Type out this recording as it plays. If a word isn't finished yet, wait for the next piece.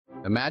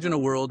Imagine a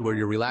world where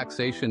your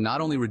relaxation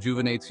not only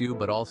rejuvenates you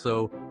but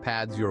also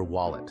pads your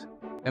wallet.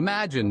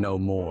 Imagine no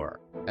more.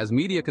 As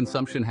media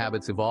consumption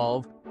habits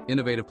evolve,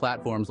 innovative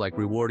platforms like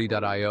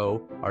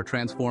Rewardy.io are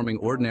transforming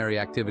ordinary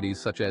activities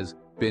such as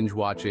binge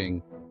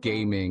watching,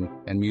 gaming,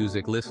 and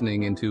music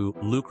listening into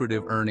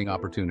lucrative earning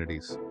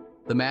opportunities.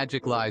 The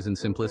magic lies in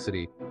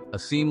simplicity, a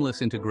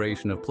seamless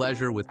integration of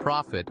pleasure with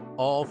profit,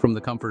 all from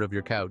the comfort of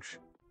your couch.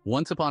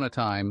 Once upon a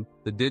time,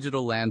 the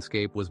digital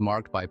landscape was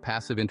marked by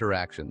passive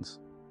interactions.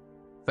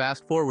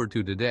 Fast forward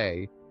to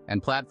today,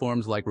 and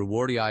platforms like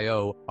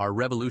Rewardy.io are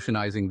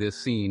revolutionizing this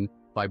scene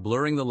by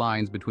blurring the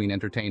lines between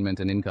entertainment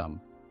and income.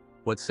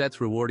 What sets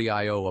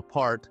Rewardy.io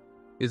apart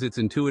is its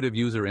intuitive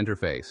user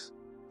interface,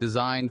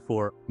 designed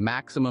for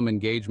maximum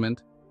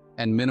engagement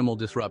and minimal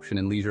disruption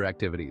in leisure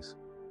activities.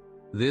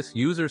 This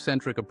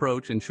user-centric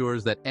approach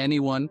ensures that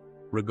anyone,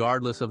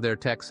 regardless of their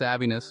tech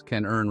savviness,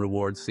 can earn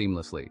rewards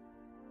seamlessly.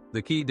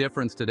 The key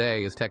difference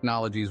today is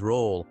technology's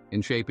role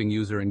in shaping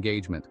user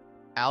engagement.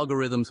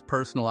 Algorithms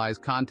personalize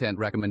content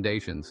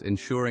recommendations,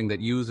 ensuring that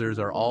users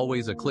are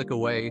always a click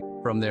away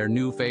from their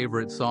new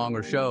favorite song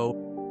or show,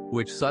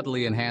 which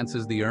subtly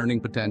enhances the earning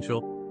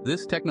potential.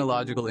 This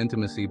technological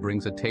intimacy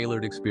brings a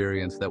tailored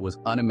experience that was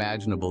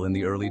unimaginable in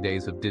the early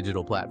days of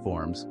digital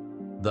platforms,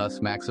 thus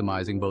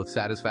maximizing both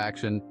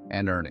satisfaction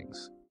and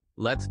earnings.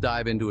 Let's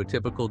dive into a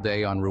typical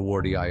day on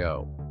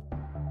Rewardy.io.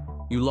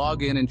 You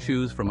log in and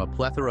choose from a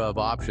plethora of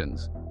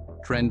options: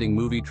 trending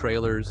movie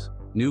trailers,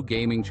 new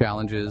gaming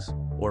challenges,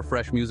 or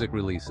fresh music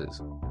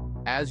releases.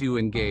 As you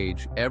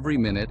engage, every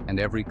minute and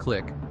every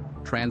click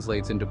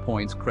translates into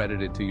points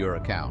credited to your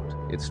account.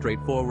 It's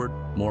straightforward: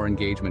 more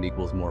engagement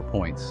equals more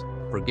points.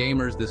 For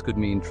gamers, this could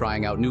mean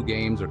trying out new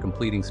games or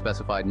completing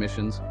specified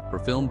missions. For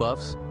film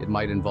buffs, it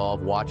might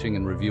involve watching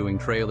and reviewing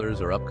trailers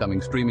or upcoming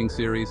streaming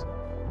series.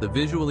 The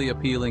visually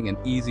appealing and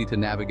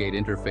easy-to-navigate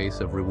interface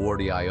of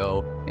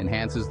Rewardy.io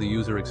enhances the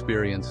user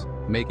experience,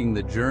 making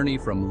the journey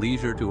from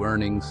leisure to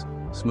earnings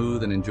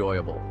smooth and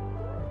enjoyable.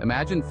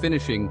 Imagine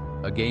finishing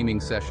a gaming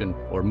session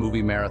or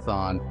movie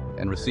marathon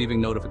and receiving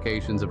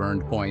notifications of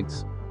earned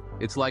points.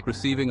 It's like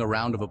receiving a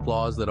round of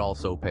applause that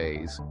also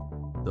pays.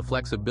 The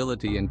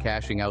flexibility in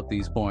cashing out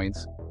these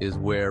points is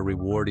where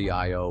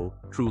Rewardy.io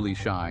truly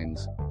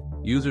shines.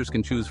 Users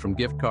can choose from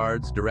gift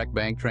cards, direct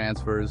bank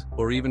transfers,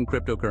 or even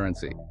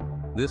cryptocurrency.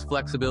 This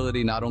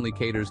flexibility not only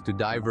caters to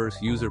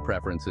diverse user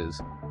preferences,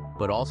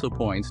 but also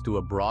points to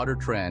a broader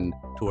trend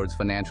towards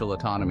financial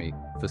autonomy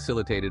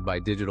facilitated by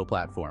digital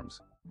platforms.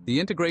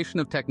 The integration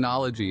of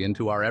technology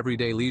into our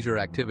everyday leisure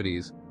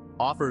activities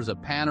offers a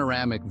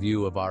panoramic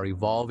view of our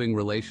evolving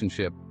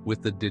relationship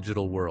with the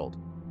digital world.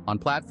 On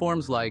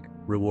platforms like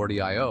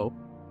Rewardy.io,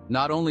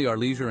 not only are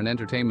leisure and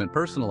entertainment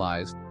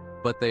personalized,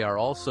 but they are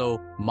also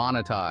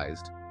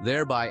monetized,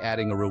 thereby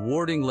adding a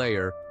rewarding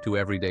layer to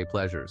everyday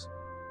pleasures.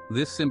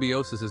 This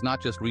symbiosis is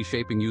not just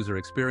reshaping user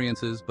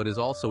experiences, but is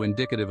also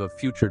indicative of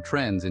future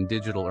trends in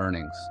digital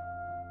earnings.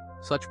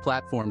 Such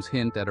platforms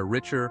hint at a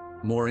richer,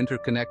 more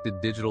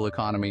interconnected digital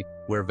economy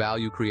where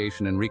value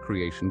creation and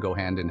recreation go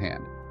hand in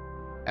hand.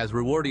 As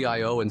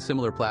Rewardy.io and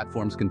similar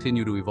platforms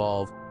continue to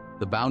evolve,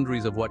 the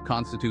boundaries of what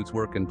constitutes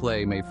work and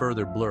play may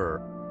further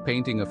blur,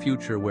 painting a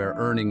future where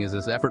earning is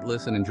as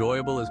effortless and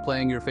enjoyable as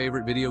playing your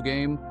favorite video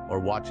game or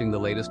watching the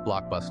latest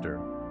blockbuster.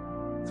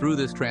 Through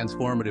this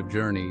transformative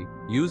journey,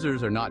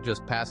 users are not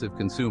just passive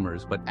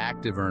consumers but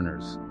active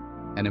earners,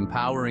 an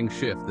empowering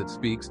shift that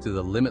speaks to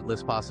the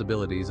limitless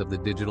possibilities of the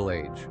digital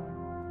age.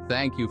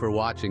 Thank you for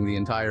watching the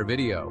entire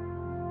video.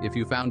 If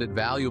you found it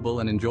valuable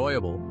and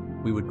enjoyable,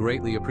 we would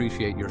greatly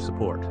appreciate your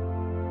support.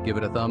 Give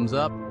it a thumbs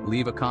up,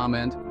 leave a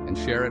comment, and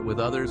share it with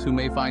others who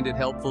may find it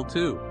helpful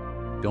too.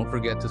 Don't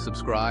forget to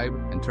subscribe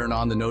and turn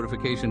on the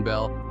notification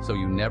bell so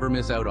you never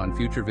miss out on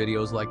future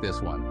videos like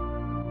this one.